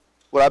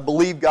what I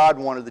believe God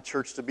wanted the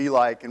church to be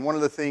like. And one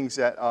of the things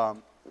that I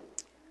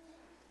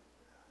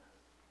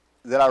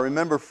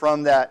remember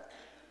from that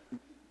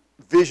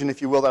vision,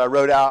 if you will, that I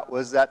wrote out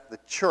was that the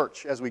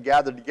church, as we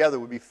gathered together,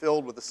 would be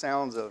filled with the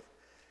sounds of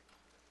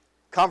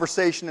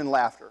conversation and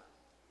laughter.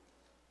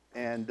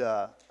 And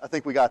I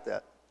think we got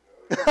that.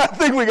 I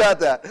think we got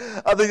that.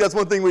 I think that's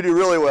one thing we do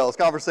really well is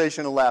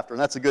conversation and laughter.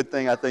 And that's a good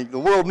thing, I think. The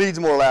world needs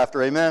more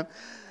laughter. Amen?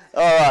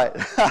 All right.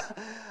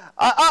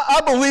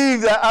 I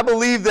believe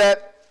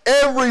that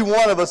every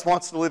one of us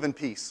wants to live in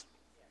peace.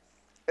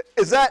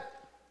 Is that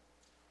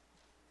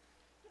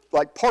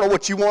like part of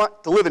what you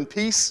want, to live in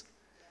peace?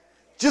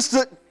 Just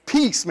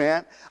peace,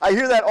 man. I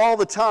hear that all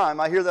the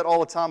time.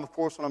 Of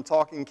course, when I'm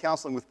talking and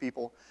counseling with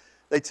people.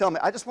 They tell me,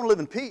 I just want to live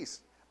in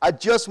peace. I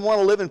just want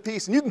to live in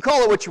peace. And you can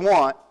call it what you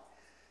want.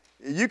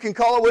 You can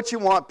call it what you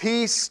want.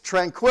 Peace,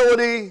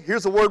 tranquility.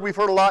 Here's a word we've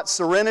heard a lot,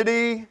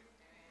 serenity.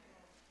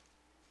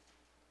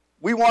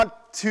 We want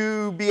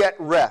to be at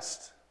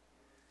rest.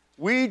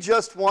 We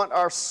just want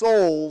our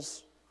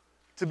souls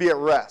to be at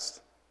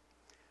rest.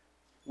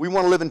 We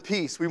want to live in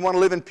peace. We want to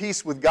live in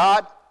peace with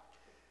God.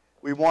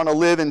 We want to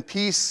live in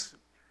peace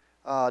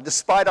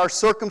despite our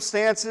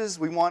circumstances.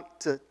 We want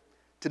to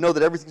know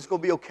that everything's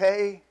going to be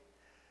okay.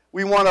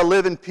 We want to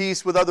live in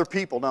peace with other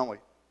people, don't we?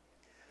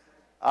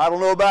 I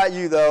don't know about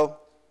you, though.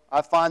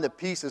 I find that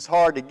peace is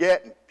hard to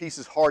get and peace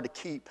is hard to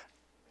keep.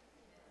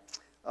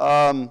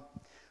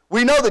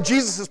 We know that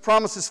Jesus has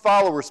promised His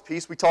followers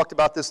peace. We talked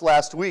about this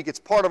last week. It's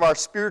part of our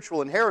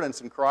spiritual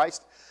inheritance in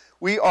Christ.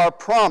 We are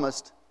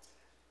promised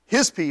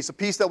His peace, a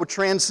peace that would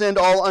transcend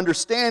all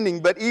understanding.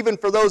 But even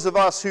for those of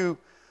us who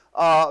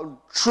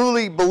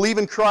truly believe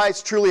in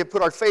Christ, truly have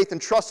put our faith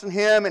and trust in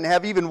Him, and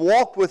have even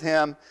walked with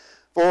Him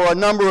for a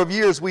number of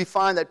years, we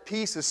find that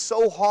peace is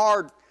so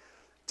hard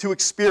to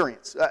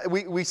experience.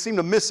 We seem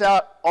to miss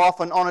out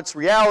often on its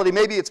reality.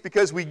 Maybe it's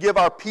because we give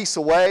our peace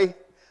away,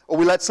 or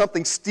we let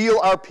something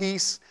steal our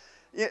peace.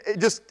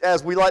 Just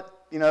as we let,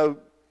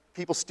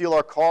 people steal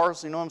our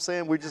cars, you know what I'm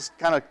saying? We just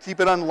kind of keep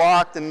it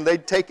unlocked and they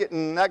take it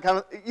and that kind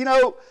of,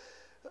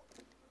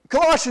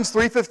 Colossians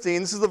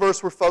 3:15, this is the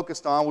verse we're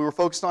focused on. We were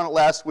focused on it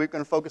last week. We're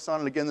going to focus on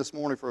it again this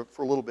morning for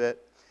a little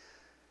bit.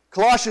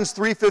 Colossians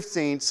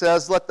 3:15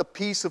 says, let the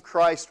peace of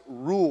Christ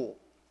rule.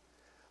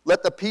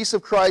 Let the peace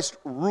of Christ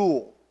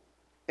rule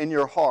in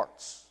your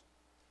hearts.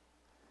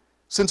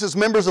 Since as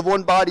members of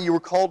one body you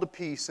were called to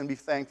peace, and be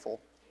thankful.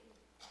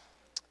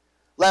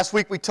 Last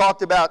week we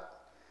talked about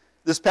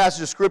this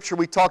passage of Scripture.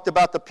 We talked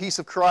about the peace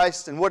of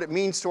Christ and what it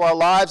means to our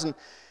lives.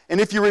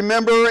 And if you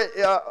remember,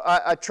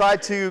 I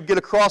tried to get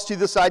across to you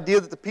this idea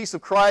that the peace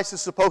of Christ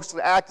is supposed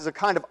to act as a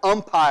kind of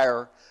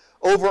umpire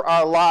over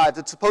our lives.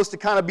 It's supposed to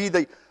kind of be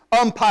the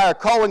umpire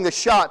calling the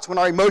shots when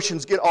our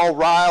emotions get all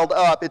riled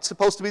up. It's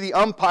supposed to be the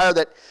umpire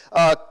that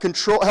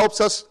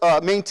helps us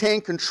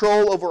maintain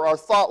control over our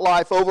thought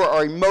life, over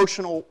our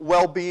emotional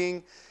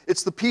well-being.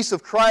 It's the peace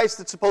of Christ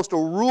that's supposed to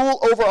rule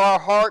over our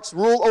hearts,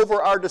 rule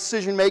over our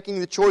decision-making,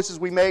 the choices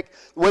we make,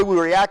 the way we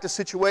react to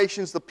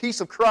situations. The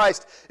peace of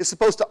Christ is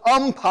supposed to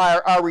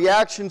umpire our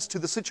reactions to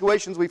the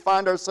situations we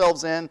find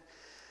ourselves in.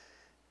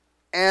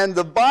 And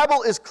the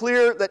Bible is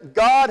clear that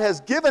God has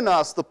given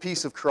us the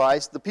peace of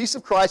Christ. The peace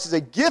of Christ is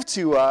a gift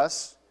to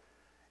us,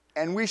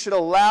 and we should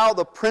allow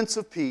the Prince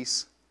of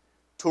Peace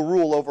to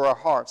rule over our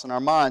hearts and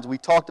our minds. We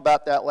talked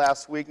about that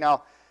last week.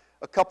 Now,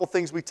 a couple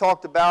things we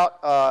talked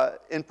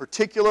about in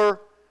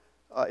particular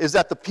is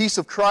that the peace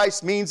of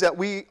Christ means that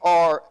we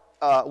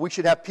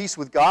should have peace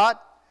with God.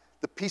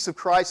 The peace of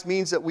Christ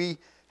means that we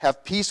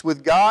have peace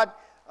with God.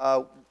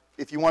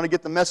 If you want to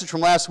get the message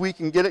from last week,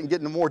 you can get it and get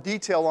into more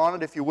detail on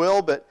it, if you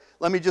will. But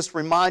let me just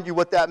remind you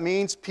what that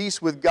means.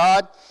 Peace with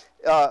God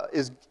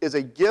is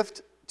a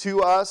gift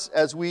to us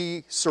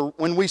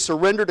when we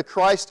surrender to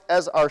Christ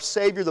as our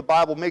Savior. The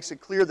Bible makes it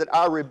clear that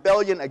our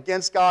rebellion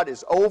against God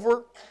is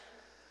over.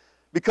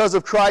 Because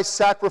of Christ's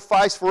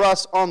sacrifice for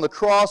us on the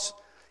cross,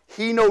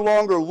 He no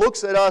longer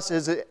looks at us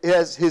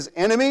as His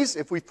enemies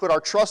if we put our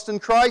trust in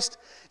Christ.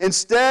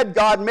 Instead,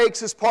 God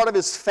makes us part of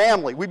His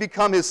family. We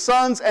become His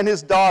sons and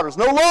His daughters.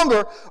 No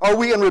longer are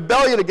we in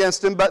rebellion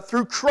against Him, but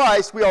through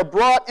Christ we are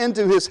brought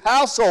into His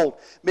household,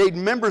 made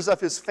members of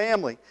His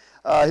family,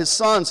 His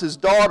sons, His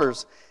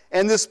daughters.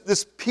 And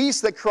this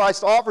peace that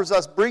Christ offers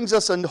us brings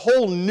us a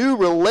whole new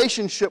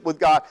relationship with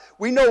God.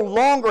 We no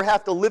longer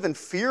have to live in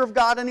fear of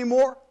God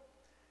anymore.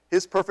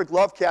 His perfect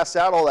love casts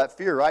out all that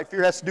fear, right?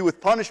 Fear has to do with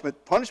punishment.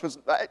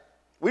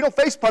 We don't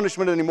face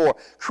punishment anymore.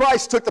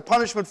 Christ took the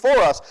punishment for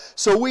us.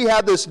 So we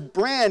have this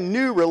brand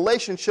new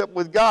relationship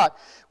with God.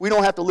 We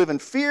don't have to live in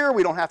fear.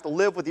 We don't have to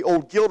live with the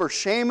old guilt or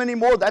shame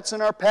anymore. That's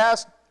in our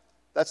past.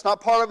 That's not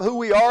part of who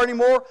we are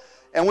anymore.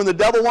 And when the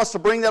devil wants to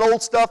bring that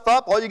old stuff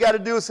up, all you got to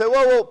do is say,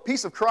 whoa,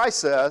 peace of Christ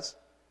says.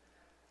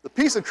 The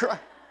peace of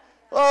Christ.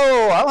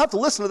 Oh, I don't have to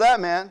listen to that,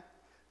 man.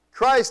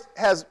 Christ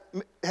has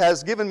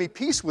given me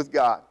peace with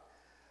God.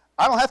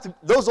 I don't have to,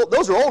 those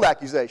are old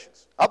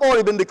accusations. I've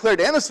already been declared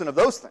innocent of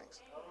those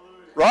things.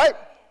 Right?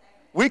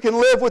 We can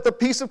live with the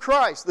peace of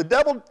Christ. The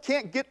devil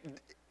can't get,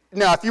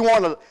 Now, if you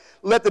want to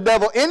let the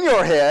devil in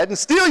your head and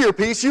steal your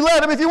peace, you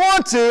let him if you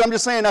want to. I'm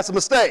just saying that's a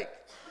mistake.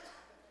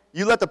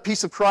 You let the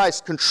peace of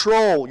Christ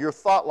control your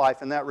thought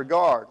life in that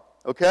regard,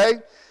 okay?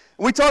 And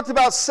we talked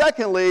about,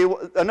 secondly,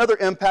 another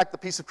impact the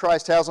peace of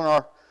Christ has on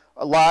our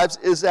lives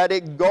is that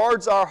it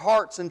guards our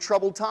hearts in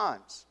troubled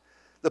times.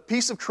 The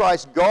peace of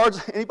Christ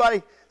guards.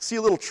 Anybody see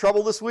a little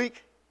trouble this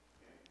week?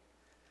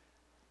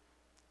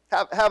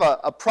 Have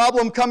a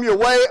problem come your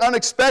way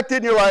unexpected,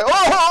 and you're like,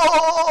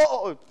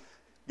 oh,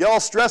 get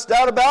all stressed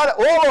out about it.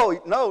 Oh,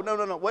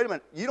 no, wait a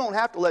minute. You don't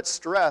have to let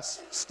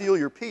stress steal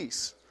your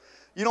peace.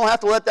 You don't have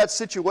to let that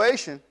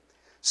situation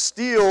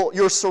steal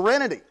your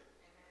serenity,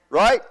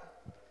 right?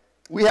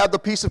 We have the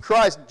peace of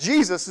Christ.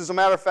 Jesus, as a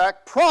matter of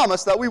fact,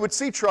 promised that we would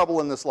see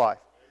trouble in this life.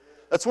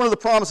 That's one of the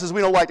promises we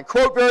don't like to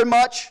quote very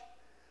much,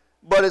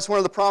 but it's one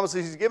of the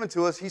promises He's given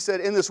to us. He said,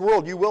 in this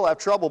world you will have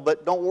trouble,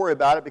 but don't worry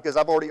about it because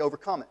I've already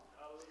overcome it.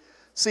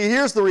 See,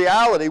 here's the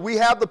reality. We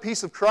have the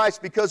peace of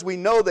Christ because we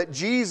know that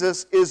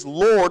Jesus is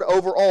Lord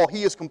over all.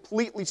 He is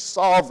completely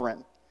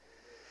sovereign.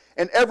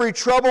 And every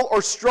trouble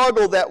or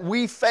struggle that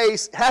we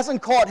face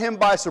hasn't caught Him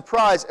by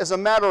surprise. As a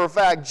matter of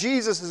fact,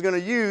 Jesus is going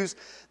to use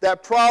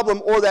that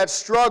problem or that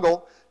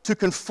struggle to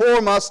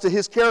conform us to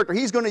His character.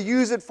 He's going to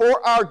use it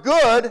for our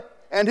good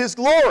and His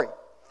glory.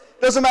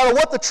 Doesn't matter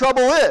what the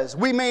trouble is.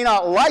 We may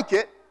not like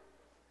it,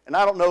 and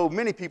I don't know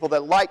many people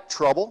that like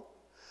trouble.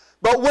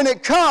 But when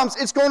it comes,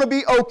 it's going to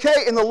be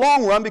okay in the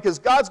long run because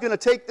God's going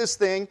to take this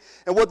thing,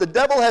 and what the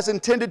devil has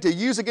intended to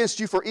use against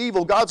you for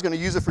evil, God's going to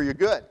use it for your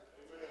good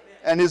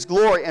and His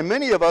glory. And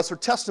many of us are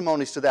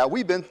testimonies to that.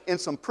 We've been in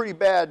some pretty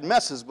bad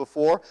messes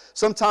before.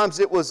 Sometimes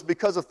it was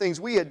because of things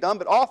we had done,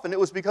 but often it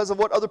was because of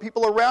what other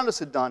people around us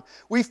had done.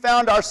 We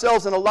found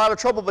ourselves in a lot of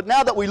trouble, but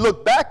now that we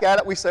look back at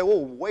it, we say, oh,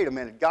 wait a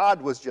minute,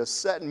 God was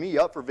just setting me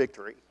up for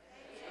victory.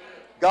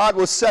 God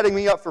was setting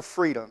me up for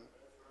freedom.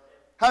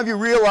 How have you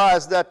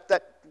realized that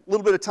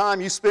little bit of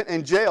time you spent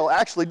in jail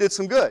actually did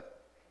some good?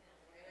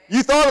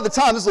 You thought at the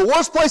time, this is the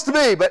worst place to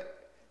be,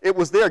 but it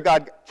was there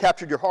God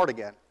captured your heart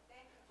again.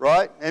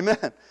 Right? Amen.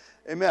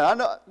 Amen. I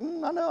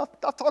know.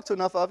 I've talked to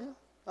enough of you.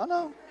 I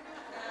know.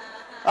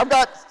 I've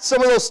got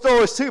some of those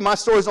stories too. My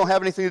stories don't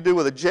have anything to do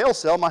with a jail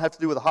cell. Might have to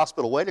do with a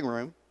hospital waiting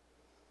room.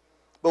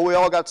 But we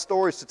all got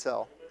stories to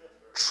tell.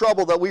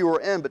 Trouble that we were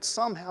in, but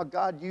somehow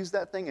God used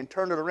that thing and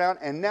turned it around,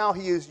 and now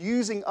He is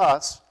using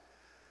us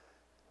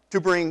to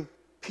bring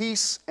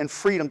peace and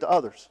freedom to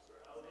others.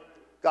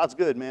 God's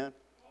good, man.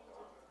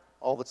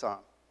 All the time.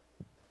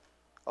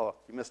 Oh,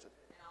 you missed it.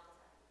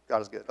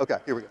 God is good. Okay,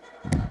 here we go.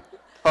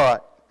 All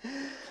right.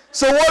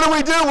 So what do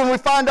we do when we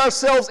find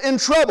ourselves in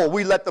trouble?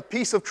 We let the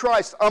peace of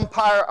Christ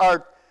umpire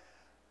our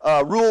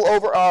rule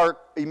over our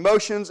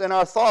emotions and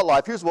our thought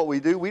life. Here's what we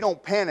do. We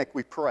don't panic,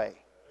 we pray.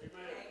 Amen.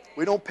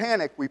 We don't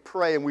panic, we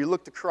pray, and we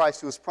look to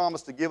Christ who has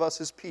promised to give us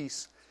His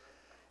peace.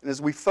 And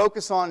as we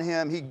focus on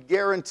Him, He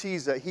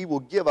guarantees that He will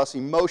give us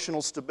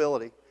emotional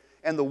stability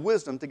and the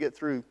wisdom to get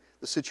through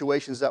the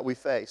situations that we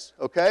face.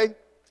 Okay?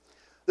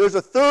 There's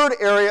a third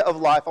area of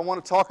life I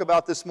want to talk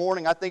about this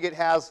morning. I think it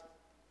has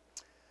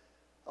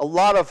a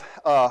lot of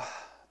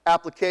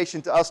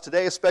application to us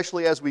today,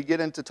 especially as we get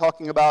into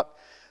talking about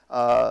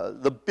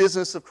the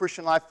business of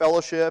Christian Life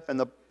Fellowship and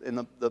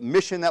the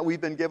mission that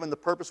we've been given, the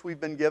purpose we've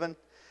been given,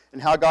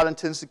 and how God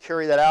intends to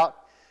carry that out.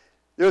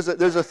 There's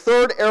a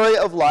third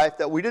area of life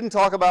that we didn't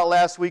talk about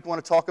last week. I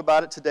want to talk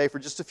about it today for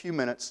just a few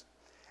minutes.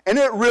 And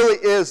it really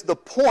is the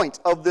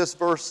point of this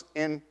verse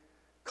in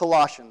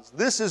Colossians.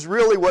 This is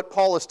really what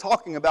Paul is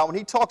talking about. When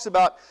he talks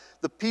about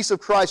the peace of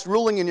Christ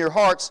ruling in your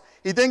hearts,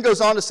 he then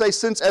goes on to say,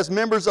 since as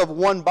members of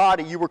one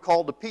body you were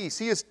called to peace.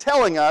 He is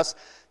telling us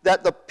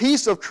that the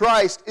peace of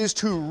Christ is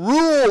to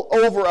rule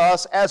over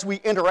us as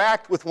we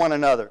interact with one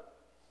another.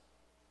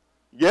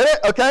 Get it?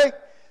 Okay?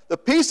 The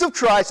peace of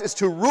Christ is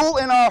to rule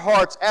in our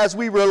hearts as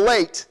we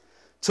relate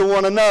to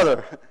one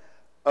another.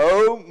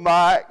 Oh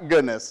my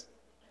goodness.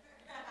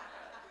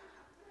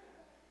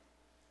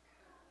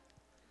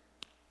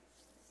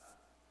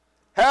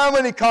 How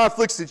many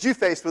conflicts did you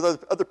face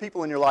with other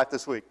people in your life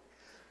this week?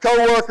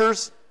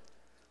 Co-workers,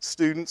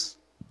 students,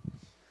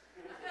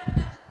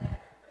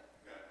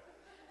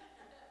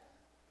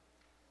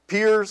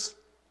 peers,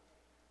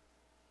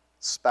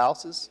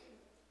 spouses.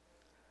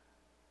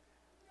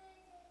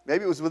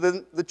 Maybe it was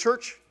within the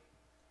church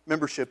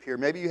membership here.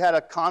 Maybe you had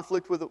a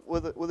conflict with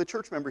a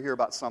church member here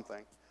about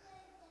something.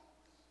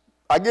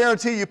 I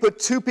guarantee you put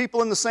two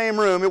people in the same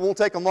room, it won't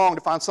take them long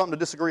to find something to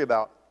disagree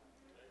about.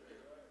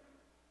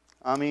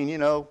 I mean, you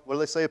know, what do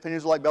they say?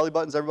 Opinions are like belly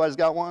buttons. Everybody's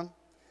got one.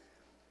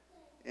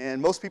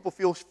 And most people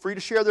feel free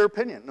to share their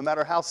opinion, no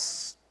matter how... I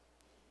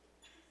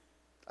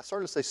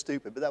started to say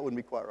stupid, but that wouldn't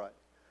be quite right.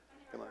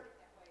 Come on.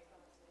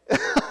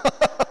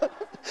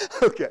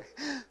 Okay.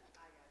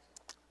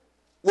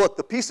 Look,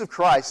 the peace of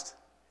Christ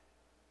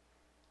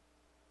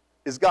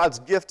is God's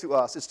gift to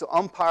us. It's to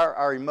umpire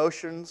our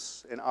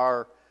emotions and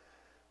our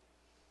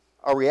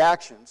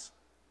reactions.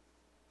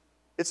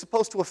 It's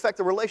supposed to affect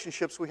the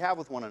relationships we have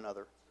with one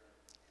another.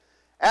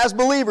 As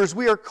believers,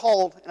 we are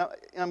called, and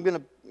I'm going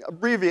to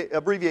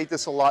abbreviate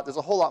this a lot. There's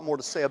a whole lot more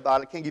to say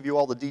about it. I can't give you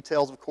all the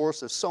details, of course.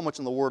 There's so much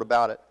in the Word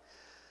about it.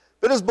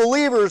 But as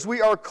believers, we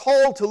are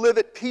called to live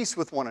at peace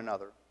with one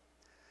another.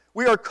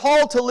 We are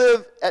called to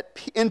live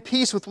in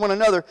peace with one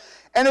another.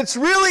 And it's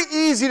really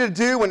easy to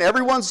do when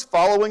everyone's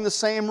following the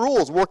same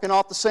rules, working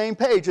off the same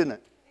page, isn't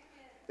it?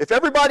 If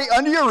everybody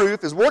under your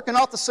roof is working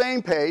off the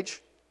same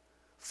page,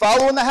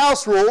 following the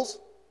house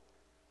rules,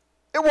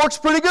 it works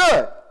pretty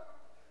good.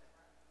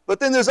 But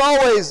then there's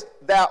always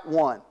that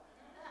one.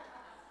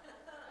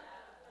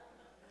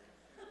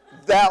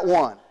 That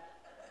one.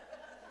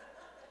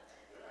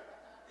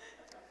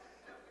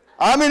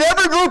 I mean,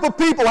 every group of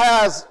people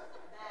has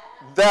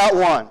that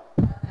one.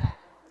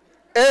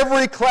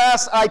 Every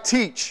class I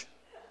teach,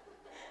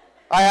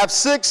 I have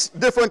 6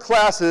 different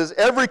classes.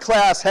 Every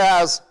class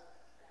has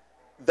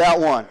that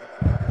one.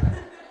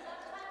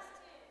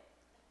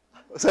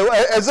 So,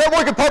 does that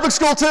work in public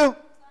school too?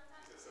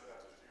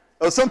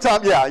 Oh,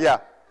 sometimes, yeah.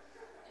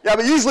 Yeah,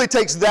 but usually it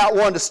takes that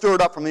one to stir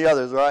it up from the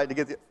others, right? To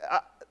get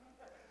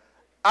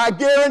I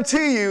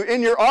guarantee you,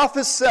 in your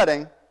office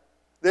setting,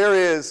 there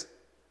is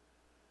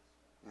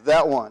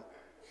that one.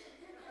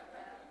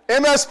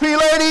 MSP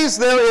ladies,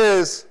 there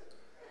is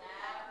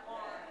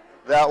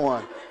that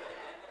one.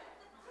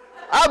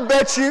 I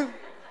bet you,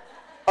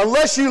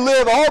 unless you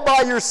live all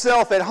by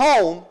yourself at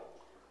home,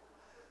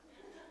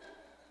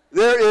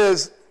 there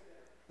is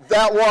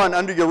that one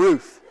under your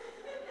roof.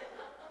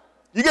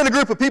 You get a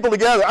group of people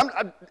together.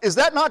 Is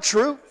that not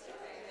true?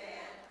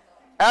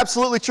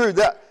 Absolutely true.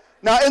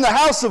 Now, in the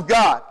house of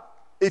God,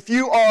 if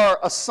you are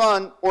a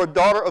son or a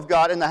daughter of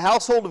God, in the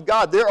household of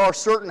God, there are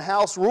certain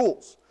house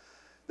rules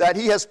that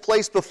He has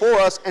placed before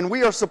us, and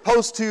we are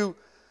supposed to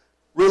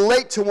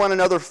relate to one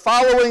another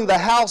following the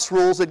house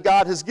rules that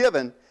God has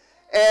given.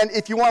 And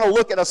if you want to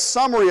look at a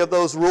summary of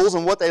those rules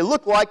and what they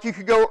look like, you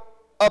could go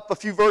up a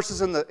few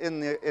verses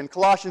in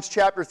Colossians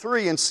chapter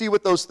 3 and see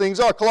what those things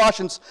are.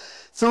 Colossians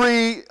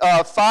 3,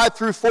 5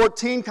 through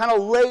 14 kind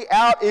of lay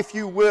out, if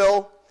you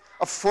will,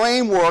 a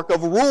framework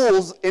of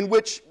rules in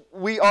which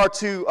we're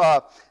to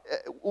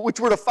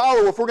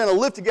follow if we're going to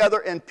live together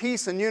in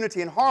peace and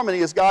unity and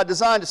harmony as God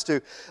designed us to.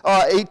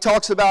 He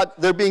talks about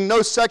there being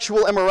no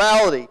sexual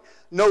immorality,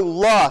 no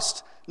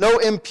lust, no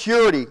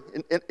impurity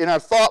in our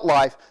thought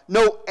life,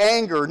 no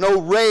anger,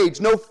 no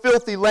rage, no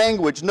filthy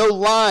language, no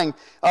lying.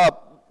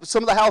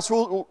 Some of the house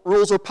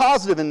rules are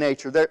positive in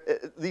nature.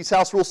 These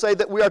house rules say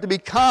that we are to be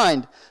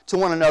kind to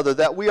one another,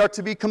 that we are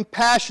to be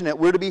compassionate,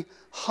 we're to be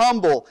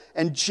humble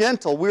and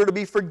gentle, we are to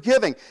be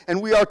forgiving,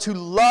 and we are to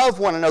love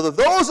one another.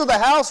 Those are the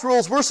house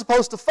rules we're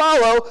supposed to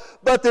follow,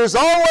 but there's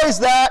always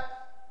that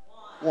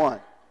one.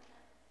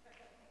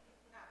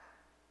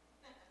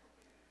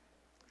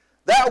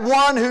 That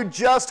one who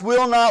just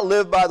will not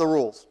live by the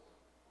rules.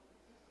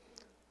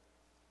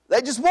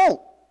 They just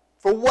won't.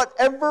 For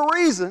whatever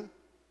reason,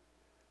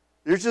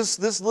 there's just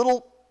this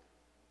little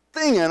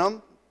thing in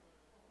them.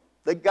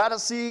 They got to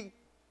see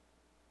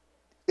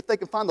if they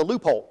can find the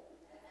loophole.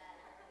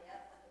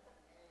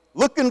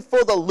 Looking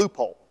for the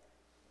loophole.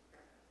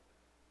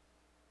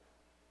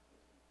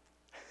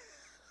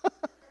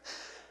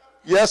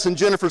 Yes, and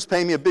Jennifer's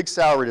paying me a big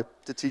salary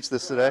to teach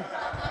this today.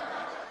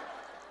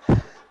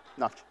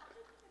 No.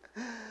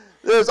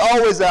 There's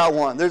always that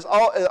one. There's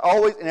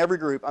always, in every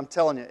group, I'm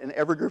telling you, in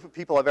every group of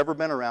people I've ever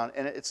been around,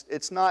 and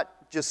it's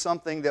not just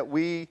something that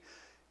we,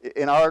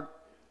 in our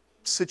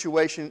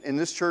situation in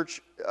this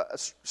church,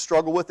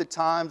 struggle with at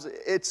times.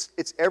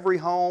 It's every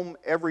home,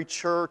 every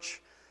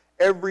church,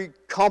 every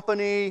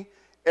company,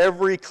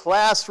 every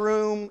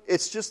classroom.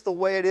 It's just the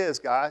way it is,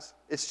 guys.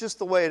 It's just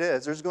the way it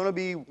is. There's going to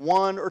be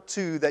one or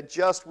two that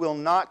just will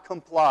not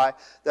comply,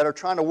 that are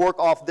trying to work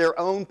off their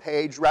own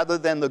page rather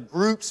than the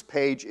group's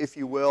page, if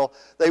you will.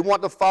 They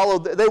want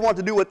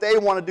to do what they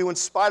want to do in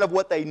spite of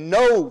what they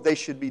know they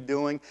should be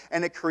doing,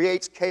 and it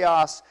creates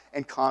chaos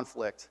and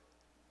conflict.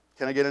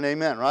 Can I get an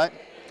amen, right?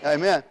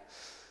 Amen.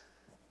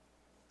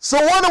 So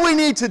what do we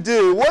need to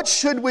do? What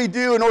should we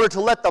do in order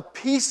to let the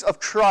peace of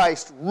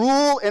Christ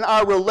rule in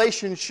our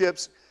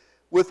relationships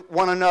with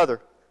one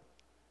another?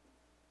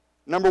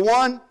 Number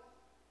one,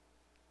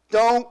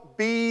 don't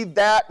be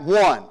that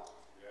one.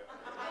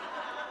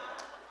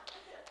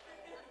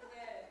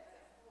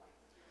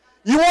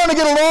 You want to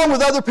get along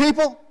with other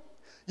people?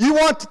 You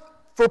want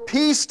for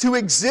peace to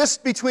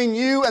exist between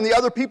you and the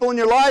other people in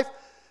your life?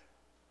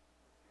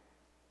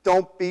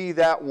 Don't be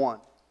that one.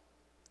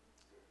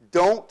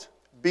 Don't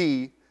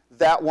be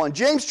that one.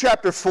 James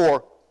chapter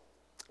 4,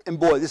 and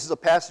boy, this is a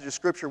passage of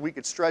Scripture we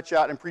could stretch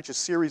out and preach a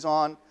series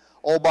on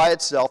all by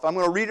itself. I'm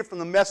going to read it from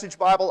the Message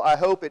Bible. I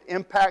hope it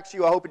impacts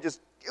you. I hope it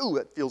just,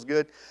 it feels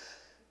good.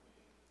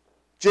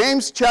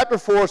 James chapter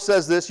 4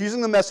 says this, using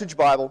the Message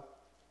Bible.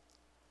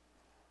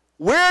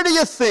 Where do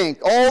you think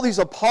all these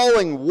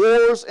appalling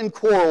wars and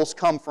quarrels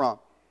come from?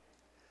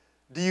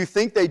 Do you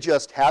think they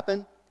just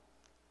happen?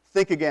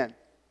 Think again.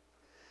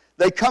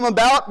 They come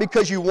about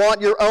because you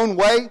want your own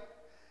way,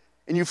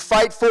 and you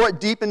fight for it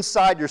deep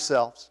inside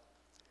yourselves.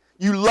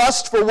 You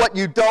lust for what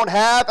you don't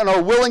have and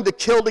are willing to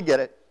kill to get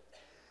it.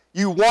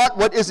 You want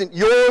what isn't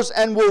yours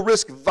and will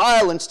risk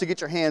violence to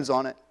get your hands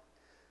on it.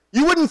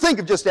 You wouldn't think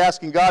of just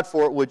asking God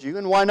for it, would you?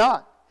 And why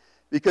not?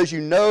 Because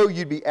you know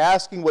you'd be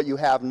asking what you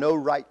have no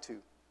right to.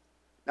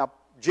 Now,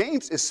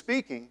 James is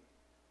speaking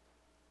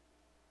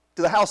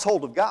to the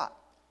household of God.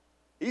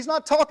 He's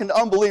not talking to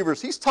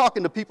unbelievers. He's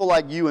talking to people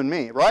like you and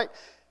me, right?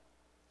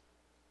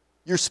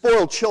 You're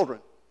spoiled children,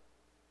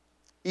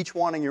 each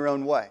wanting your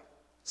own way.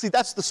 See,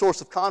 that's the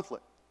source of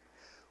conflict.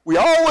 We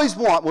always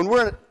want,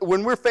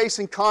 when we're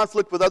facing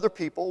conflict with other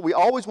people, we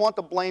always want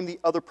to blame the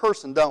other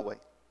person, don't we?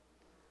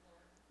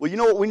 Well, you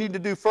know what we need to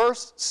do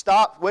first?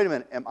 Stop. Wait a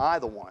minute. Am I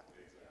the one?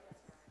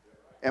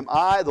 Am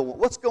I the one?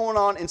 What's going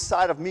on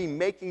inside of me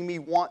making me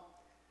want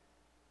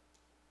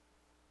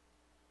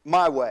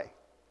my way?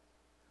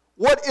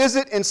 What is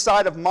it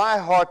inside of my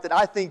heart that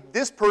I think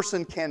this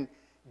person can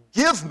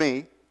give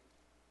me?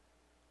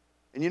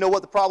 And you know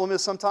what the problem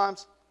is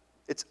sometimes?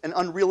 It's an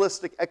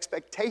unrealistic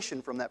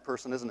expectation from that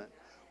person, isn't it?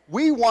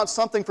 We want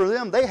something from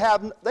them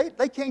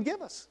they can't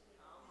give us.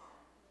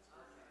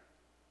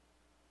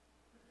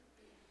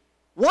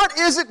 What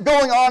is it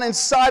going on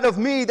inside of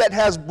me that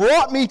has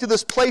brought me to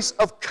this place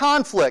of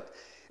conflict?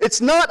 It's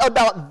not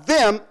about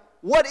them.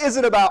 What is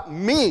it about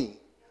me?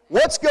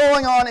 What's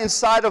going on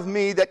inside of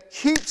me that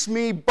keeps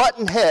me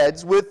butting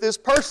heads with this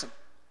person?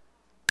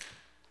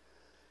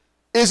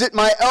 Is it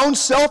my own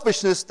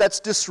selfishness that's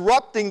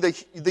disrupting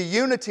the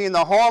unity and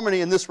the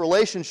harmony in this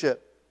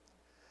relationship?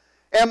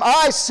 Am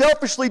I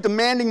selfishly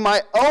demanding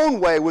my own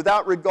way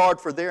without regard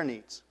for their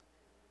needs?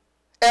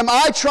 Am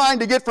I trying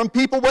to get from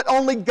people what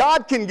only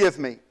God can give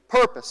me?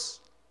 Purpose,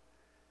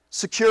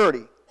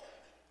 security,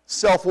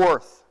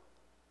 self-worth.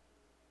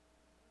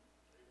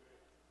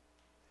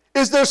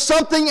 Is there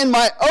something in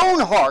my own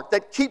heart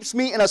that keeps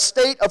me in a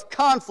state of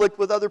conflict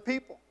with other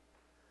people?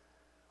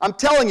 I'm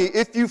telling you,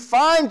 if you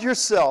find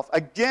yourself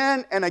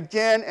again and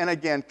again and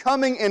again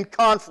coming in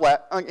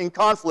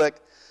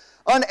conflict,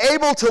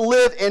 unable to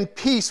live in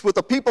peace with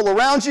the people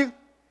around you,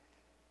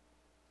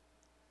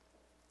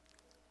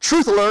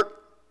 truth alert,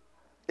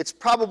 it's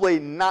probably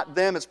not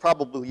them, it's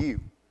probably you.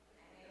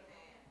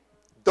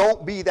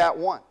 Don't be that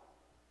one.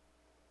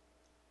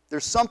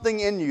 There's something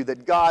in you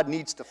that God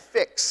needs to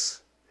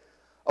fix.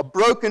 A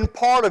broken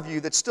part of you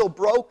that's still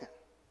broken.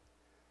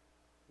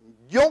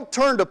 You don't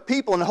turn to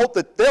people and hope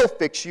that they'll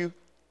fix you.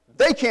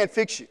 They can't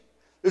fix you.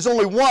 There's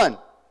only one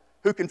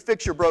who can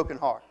fix your broken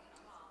heart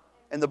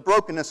and the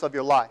brokenness of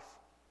your life.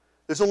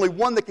 There's only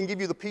one that can give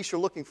you the peace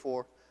you're looking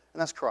for, and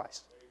that's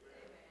Christ.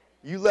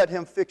 You let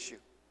Him fix you.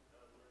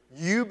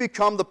 You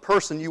become the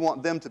person you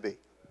want them to be.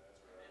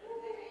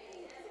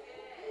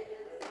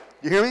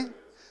 You hear me?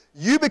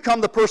 You become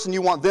the person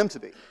you want them to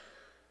be.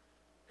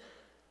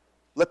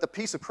 Let the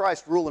peace of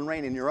Christ rule and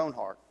reign in your own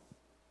heart.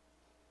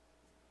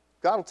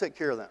 God will take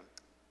care of them.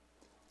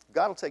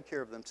 God will take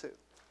care of them too.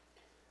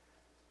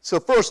 So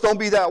first, don't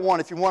be that one.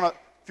 If you want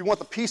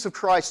the peace of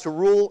Christ to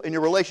rule in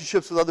your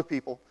relationships with other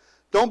people,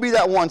 don't be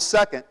that one.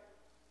 Second,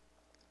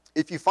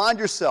 if you find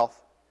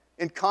yourself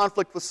in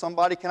conflict with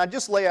somebody, can I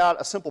just lay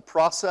out a simple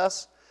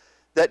process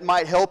that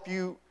might help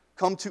you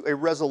come to a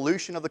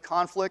resolution of the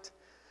conflict?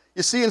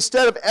 You see,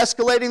 instead of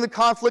escalating the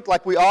conflict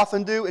like we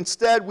often do,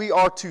 instead we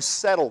are to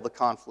settle the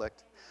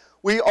conflict.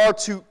 We are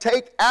to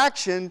take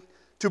action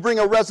to bring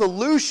a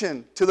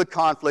resolution to the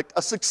conflict,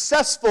 a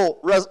successful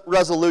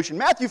resolution.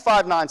 Matthew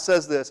 5:9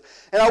 says this,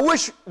 and I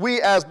wish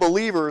we as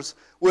believers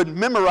would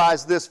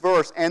memorize this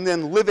verse and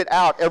then live it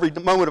out every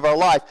moment of our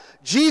life.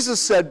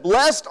 Jesus said,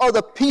 "Blessed are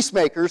the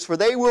peacemakers, for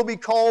they will be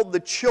called the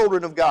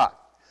children of God."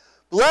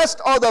 Blessed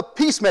are the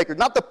peacemakers,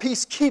 not the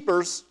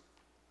peacekeepers,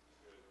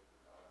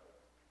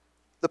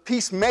 the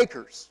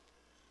peacemakers.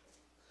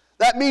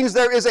 That means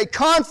there is a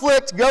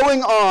conflict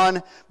going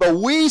on, but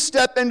we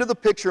step into the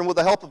picture, and with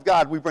the help of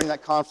God, we bring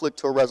that conflict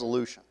to a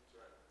resolution.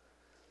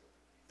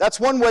 That's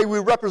one way we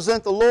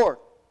represent the Lord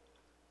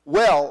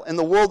well in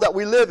the world that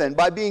we live in,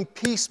 by being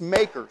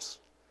peacemakers.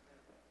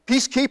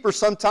 Peacekeepers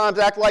sometimes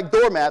act like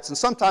doormats, and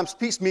sometimes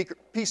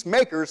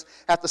peacemakers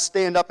have to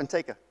stand up and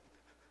take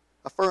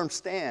a firm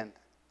stand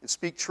and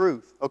speak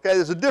truth. Okay,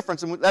 there's a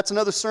difference, and that's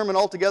another sermon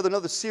altogether,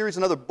 another series,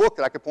 another book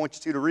that I could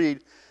point you to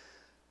read.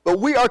 But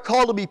we are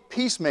called to be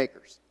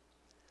peacemakers,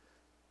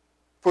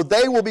 for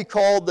they will be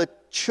called the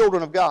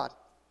children of God.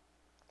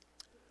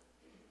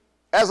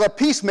 As a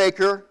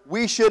peacemaker,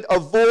 we should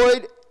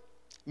avoid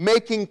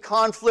making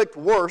conflict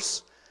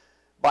worse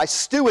by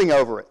stewing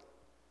over it.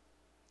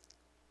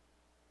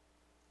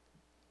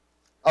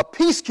 A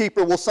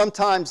peacekeeper will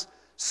sometimes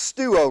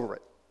stew over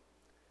it.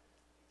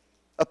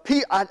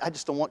 I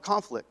just don't want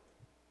conflict.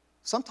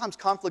 Sometimes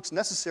conflict's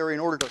necessary in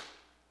order to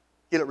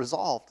get it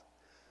resolved.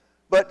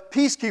 But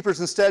peacekeepers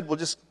instead will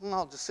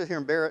I'll just sit here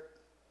and bear it.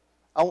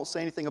 I won't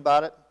say anything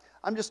about it.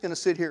 I'm just going to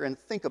sit here and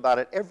think about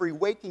it every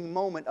waking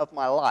moment of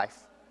my life.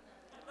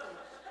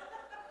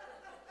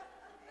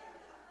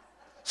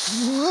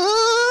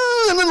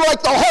 And then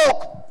like the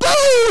Hulk,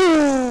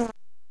 boom!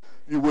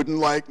 You wouldn't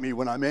like me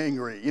when I'm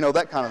angry. You know,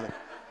 that kind of thing.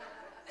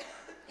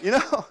 You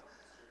know?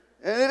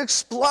 And it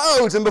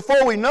explodes, and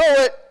before we know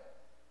it,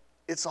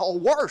 it's all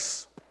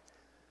worse.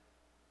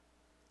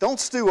 Don't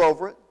stew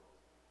over it.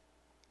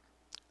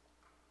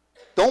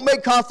 Don't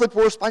make conflict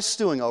worse by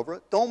stewing over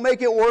it. Don't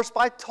make it worse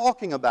by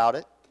talking about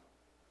it.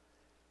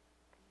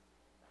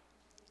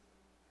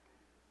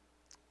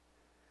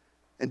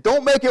 And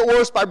don't make it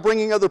worse by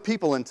bringing other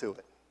people into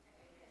it.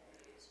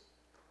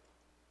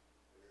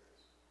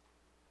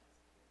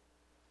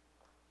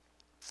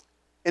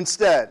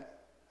 Instead,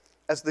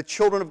 as the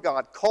children of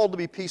God, called to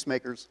be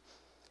peacemakers,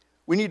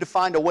 we need to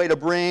find a way to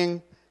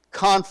bring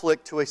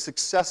conflict to a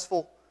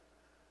successful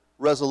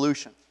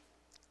resolution.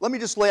 Let me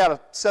just lay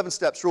out 7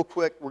 steps real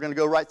quick. We're going to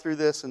go right through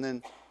this and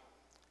then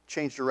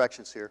change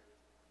directions here.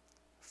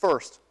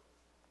 First,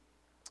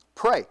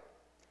 pray.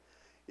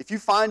 If you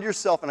find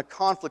yourself in a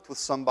conflict with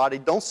somebody,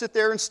 don't sit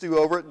there and stew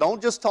over it.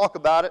 Don't just talk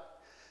about it.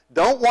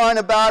 Don't whine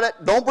about it.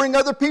 Don't bring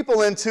other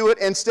people into it.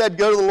 Instead,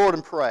 go to the Lord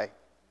and pray.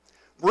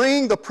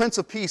 Bring the Prince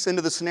of Peace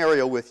into the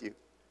scenario with you.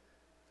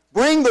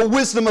 Bring the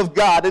wisdom of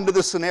God into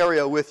the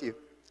scenario with you.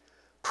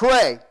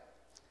 Pray.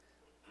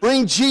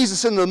 Bring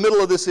Jesus into the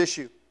middle of this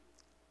issue.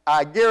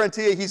 I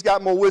guarantee you he's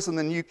got more wisdom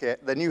than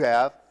you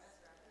have.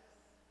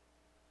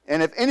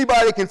 And if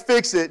anybody can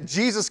fix it,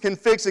 Jesus can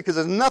fix it because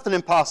there's nothing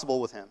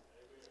impossible with him.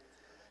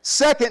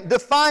 Second,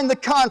 define the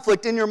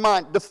conflict in your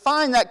mind.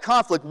 Define that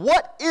conflict.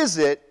 What is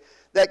it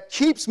that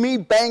keeps me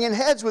banging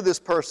heads with this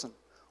person?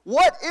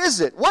 What is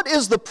it? What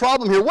is the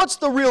problem here? What's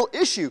the real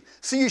issue?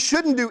 See, you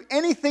shouldn't do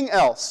anything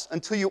else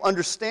until you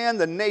understand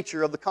the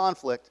nature of the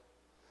conflict.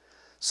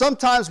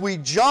 Sometimes we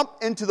jump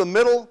into the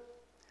middle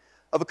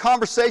of a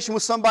conversation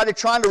with somebody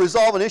trying to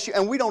resolve an issue,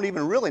 and we don't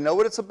even really know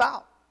what it's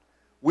about.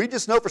 We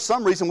just know for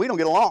some reason we don't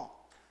get along.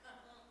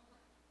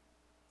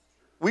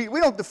 We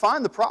don't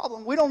define the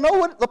problem. We don't know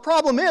what the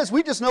problem is.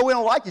 We just know we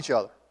don't like each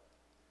other.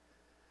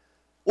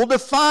 We'll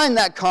define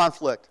that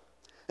conflict.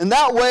 And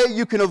that way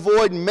you can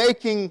avoid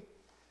making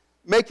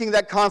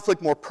that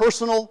conflict more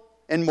personal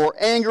and more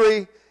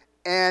angry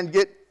and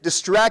get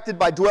distracted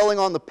by dwelling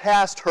on the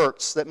past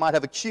hurts that might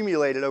have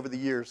accumulated over the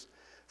years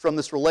from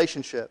this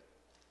relationship.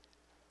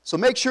 So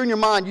make sure in your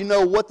mind you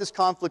know what this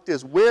conflict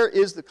is. Where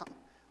is the conflict?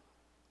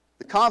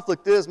 The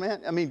conflict is,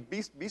 man, I mean,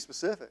 be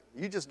specific.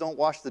 You just don't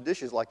wash the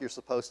dishes like you're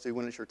supposed to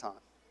when it's your time.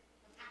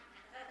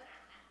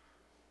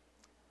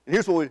 And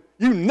here's what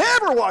you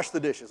never wash the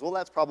dishes. Well,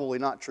 that's probably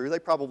not true. They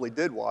probably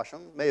did wash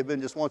them. May have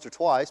been just once or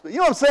twice. But you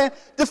know what I'm saying?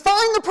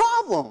 Define the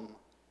problem.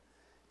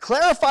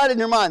 Clarify it in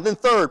your mind. Then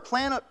third,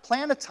 plan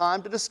a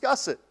time to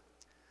discuss it.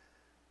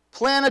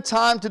 Plan a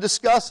time to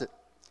discuss it.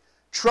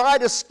 Try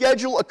to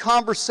schedule a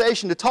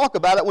conversation to talk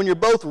about it when you're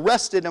both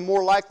rested and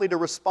more likely to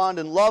respond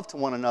in love to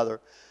one another.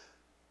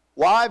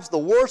 Wives, the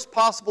worst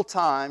possible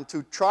time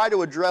to try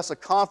to address a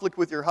conflict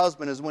with your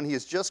husband is when he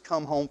has just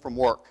come home from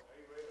work.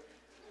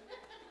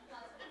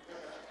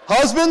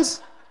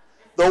 Husbands,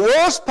 the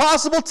worst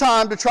possible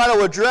time to try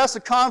to address a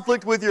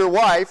conflict with your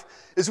wife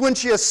is when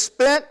she has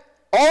spent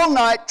all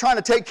night trying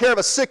to take care of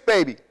a sick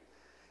baby.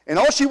 And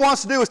all she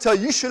wants to do is tell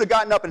you, you should have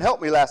gotten up and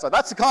helped me last night.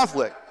 That's the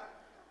conflict.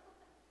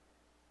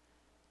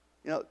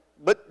 You know,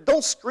 but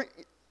don't scream.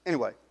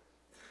 Anyway,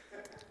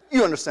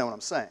 you understand what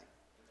I'm saying.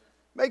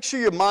 Make sure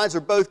your minds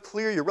are both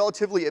clear, you're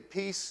relatively at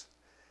peace,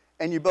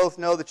 and you both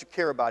know that you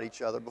care about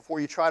each other before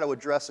you try to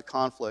address a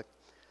conflict.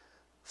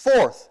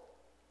 Fourth,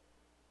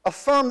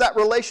 affirm that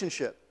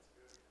relationship.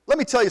 Let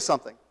me tell you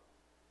something.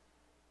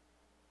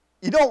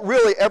 You don't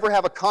really ever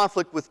have a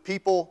conflict with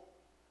people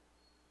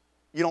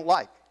you don't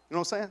like. You know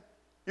what I'm saying?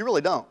 You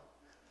really don't.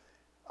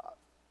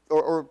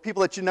 Or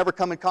people that you never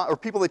come in contact, or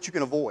people that you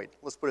can avoid.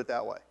 Let's put it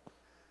that way.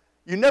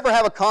 You never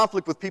have a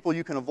conflict with people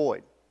you can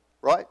avoid,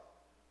 right?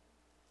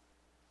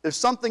 There's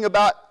something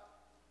about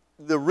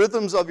the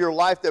rhythms of your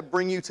life that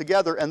bring you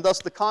together, and thus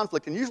the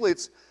conflict. And usually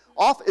it's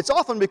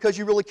often because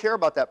you really care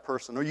about that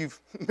person, or you've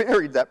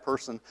married that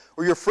person,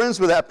 or you're friends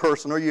with that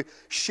person, or you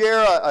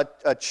share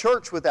a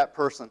church with that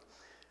person.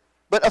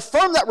 But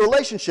affirm that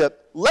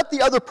relationship. Let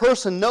the other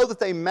person know that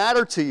they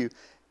matter to you.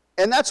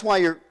 And that's why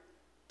you're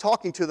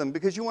talking to them,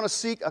 because you want to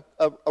seek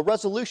a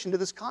resolution to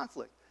this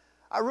conflict.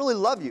 I really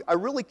love you. I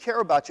really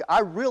care about you.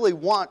 I really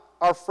want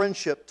our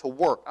friendship to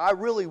work. I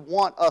really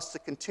want us to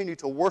continue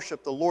to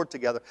worship the Lord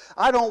together.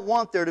 I don't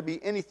want there to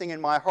be anything in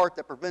my heart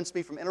that prevents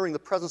me from entering the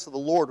presence of the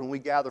Lord when we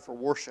gather for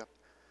worship.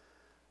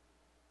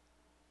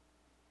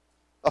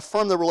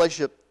 Affirm the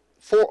relationship.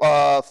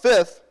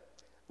 Fifth,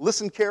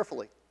 listen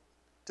carefully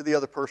to the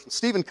other person.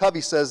 Stephen Covey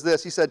says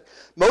this. He said,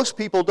 most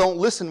people don't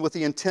listen with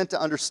the intent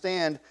to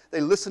understand. They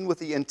listen with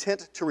the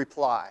intent to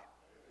reply.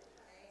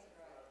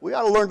 We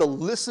ought to learn to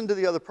listen to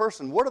the other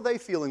person. What are they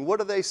feeling?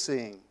 What are they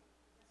seeing?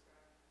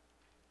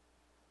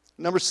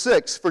 Number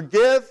 6,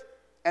 forgive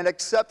and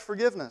accept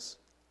forgiveness.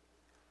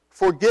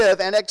 Forgive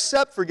and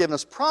accept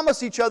forgiveness.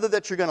 Promise each other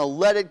that you're going to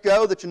let it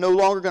go, that you're no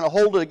longer going to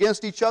hold it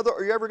against each other,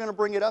 or you're ever going to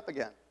bring it up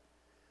again.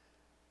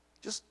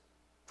 Just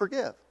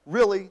forgive.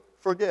 Really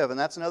forgive. And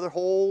that's another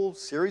whole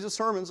series of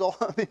sermons.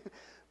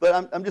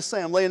 But I'm just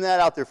saying, I'm laying that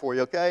out there for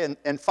you, okay?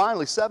 And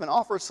finally, 7,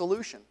 offer a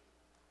solution.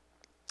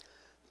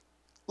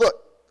 Look,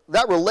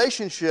 that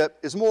relationship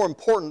is more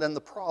important than the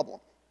problem.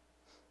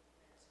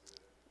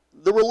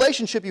 The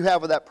relationship you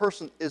have with that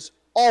person is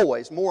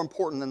always more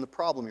important than the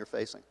problem you're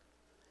facing.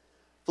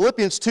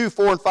 Philippians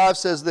 2:4-5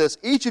 says this,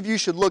 each of you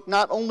should look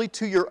not only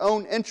to your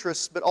own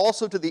interests, but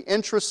also to the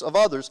interests of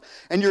others,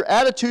 and your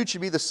attitude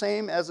should be the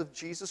same as of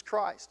Jesus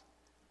Christ.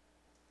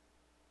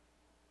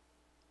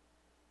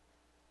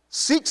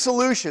 Seek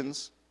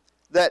solutions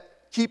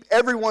that keep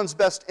everyone's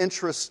best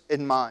interests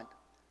in mind.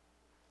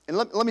 And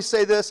let me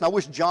say this, and I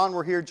wish John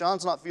were here.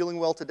 John's not feeling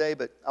well today,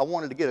 but I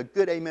wanted to get a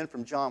good amen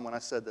from John when I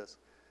said this.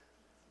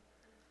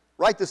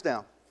 Write this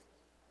down.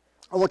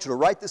 I want you to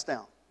write this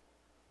down.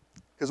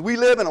 Because we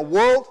live in a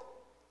world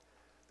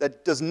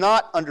that does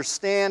not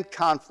understand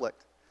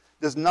conflict,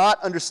 does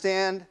not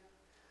understand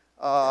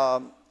how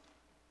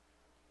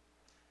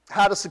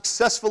to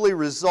successfully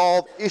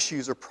resolve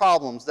issues or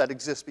problems that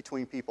exist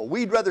between people.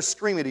 We'd rather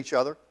scream at each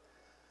other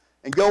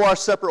and go our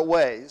separate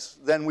ways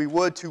than we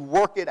would to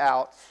work it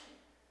out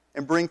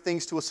and bring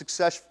things to a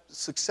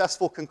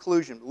successful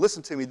conclusion.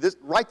 Listen to me.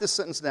 Write this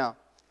sentence down.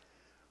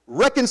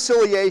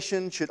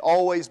 Reconciliation should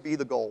always be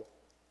the goal.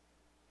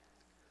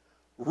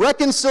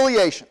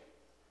 Reconciliation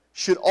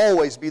should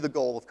always be the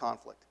goal of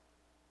conflict.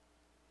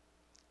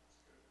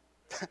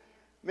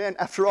 Man,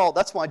 after all,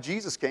 that's why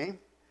Jesus came,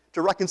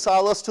 to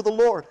reconcile us to the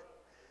Lord.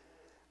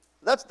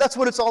 That's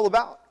what it's all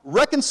about.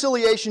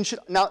 Reconciliation should...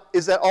 Now,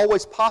 is that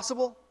always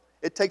possible?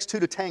 It takes two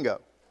to tango,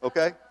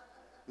 okay?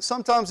 And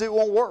sometimes it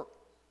won't work.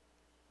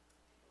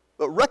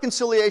 But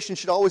reconciliation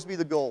should always be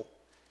the goal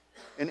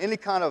in any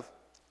kind of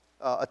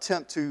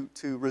attempt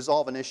to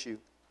resolve an issue.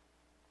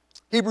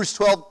 Hebrews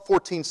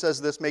 12:14 says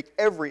this, make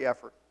every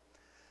effort.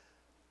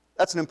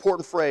 That's an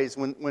important phrase.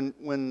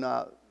 When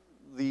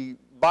the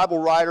Bible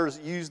writers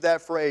use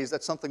that phrase,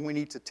 that's something we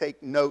need to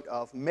take note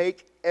of.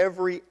 Make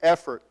every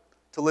effort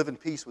to live in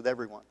peace with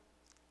everyone.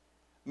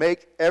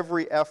 Make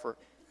every effort.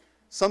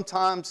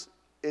 Sometimes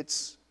it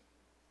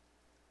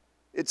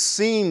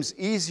seems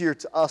easier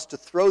to us to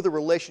throw the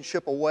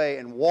relationship away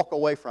and walk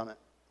away from it.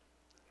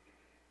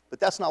 But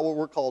that's not what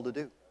we're called to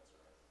do.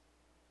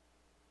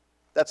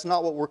 That's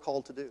not what we're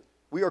called to do.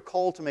 We are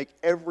called to make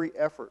every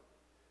effort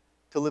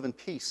to live in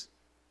peace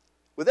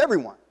with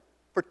everyone,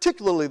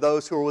 particularly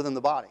those who are within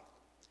the body.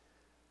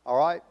 All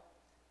right?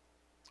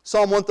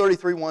 Psalm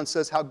 133:1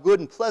 says, how good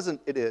and pleasant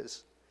it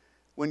is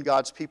when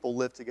God's people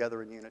live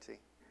together in unity.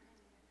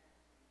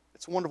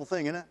 It's a wonderful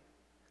thing, isn't it?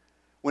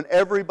 When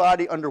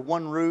everybody under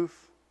one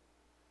roof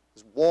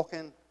is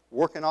working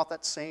off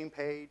that same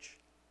page,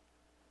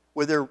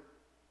 where there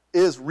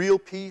is real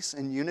peace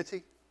and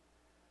unity.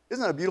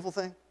 Isn't that a beautiful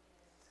thing?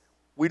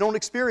 We don't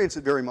experience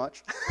it very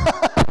much.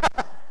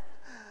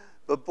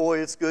 But boy,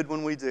 it's good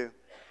when we do.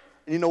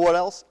 And you know what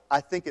else?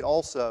 I think it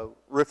also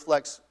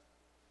reflects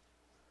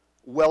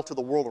well to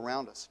the world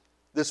around us.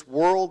 This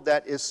world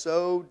that is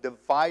so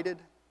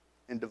divided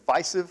and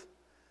divisive,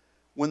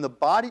 when the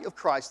body of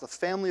Christ, the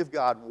family of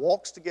God,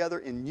 walks together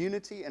in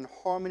unity and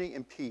harmony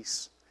and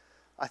peace,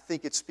 I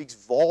think it speaks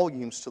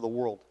volumes to the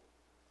world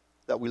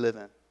that we live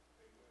in.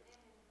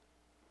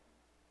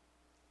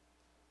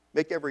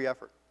 Make every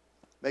effort.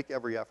 Make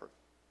every effort.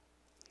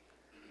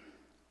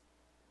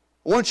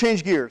 I want to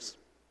change gears.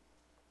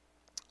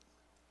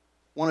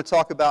 I want to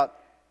talk about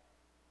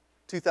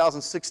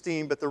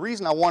 2016, but the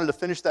reason I wanted to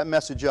finish that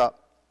message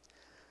up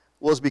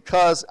was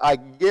because I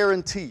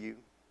guarantee you,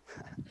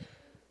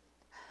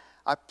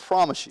 I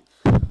promise you.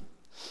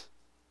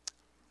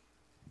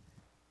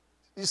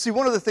 You see,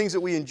 one of the things that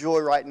we enjoy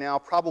right now,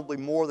 probably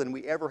more than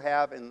we ever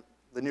have in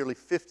the nearly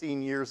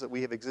 15 years that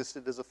we have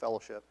existed as a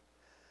fellowship,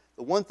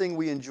 the one thing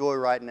we enjoy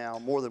right now,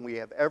 more than we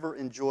have ever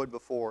enjoyed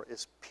before,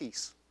 is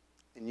peace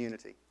and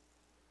unity.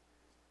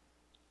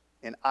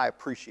 And I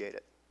appreciate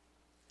it.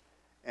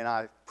 And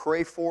I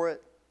pray for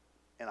it,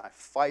 and I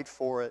fight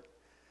for it,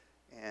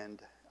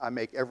 and I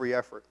make every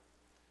effort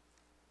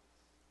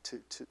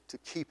to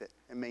keep it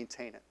and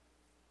maintain it.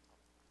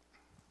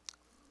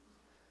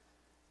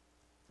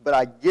 But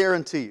I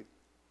guarantee you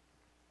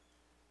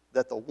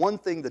that the one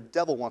thing the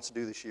devil wants to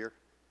do this year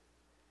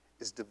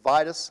is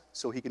divide us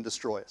so he can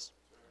destroy us.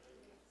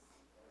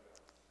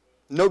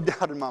 No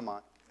doubt in my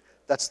mind.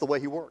 That's the way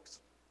he works.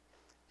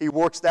 He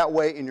works that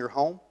way in your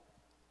home.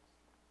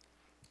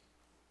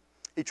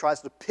 He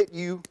tries to pit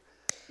you,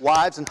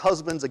 wives and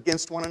husbands,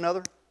 against one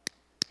another.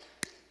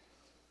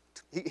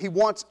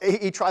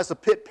 He tries to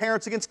pit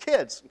parents against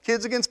kids,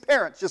 kids against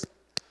parents.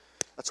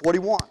 That's what he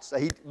wants.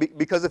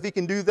 Because if he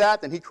can do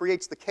that, then he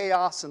creates the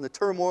chaos and the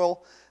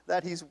turmoil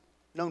that he's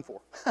known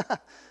for.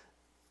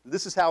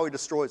 This is how he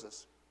destroys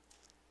us.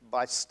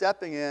 By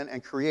stepping in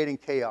and creating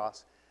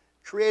chaos,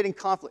 creating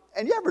conflict.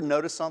 And you ever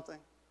notice something?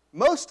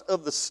 Most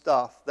of the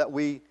stuff that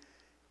we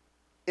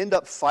end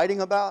up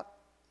fighting about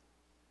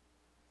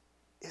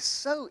is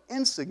so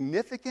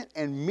insignificant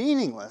and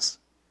meaningless.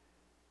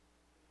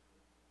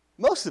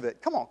 Most of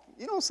it. Come on,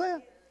 you know what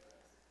I'm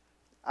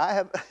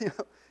saying?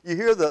 You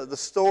hear the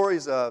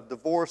stories of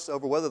divorce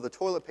over whether the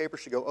toilet paper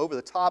should go over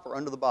the top or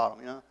under the bottom,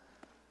 you know.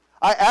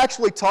 I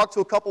actually talked to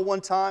a couple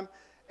one time,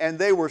 and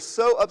they were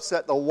so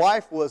upset. The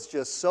wife was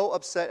just so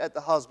upset at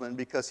the husband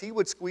because he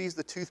would squeeze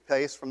the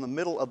toothpaste from the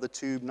middle of the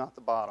tube, not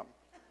the bottom.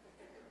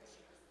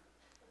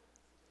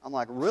 I'm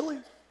like, really?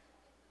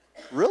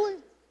 Really?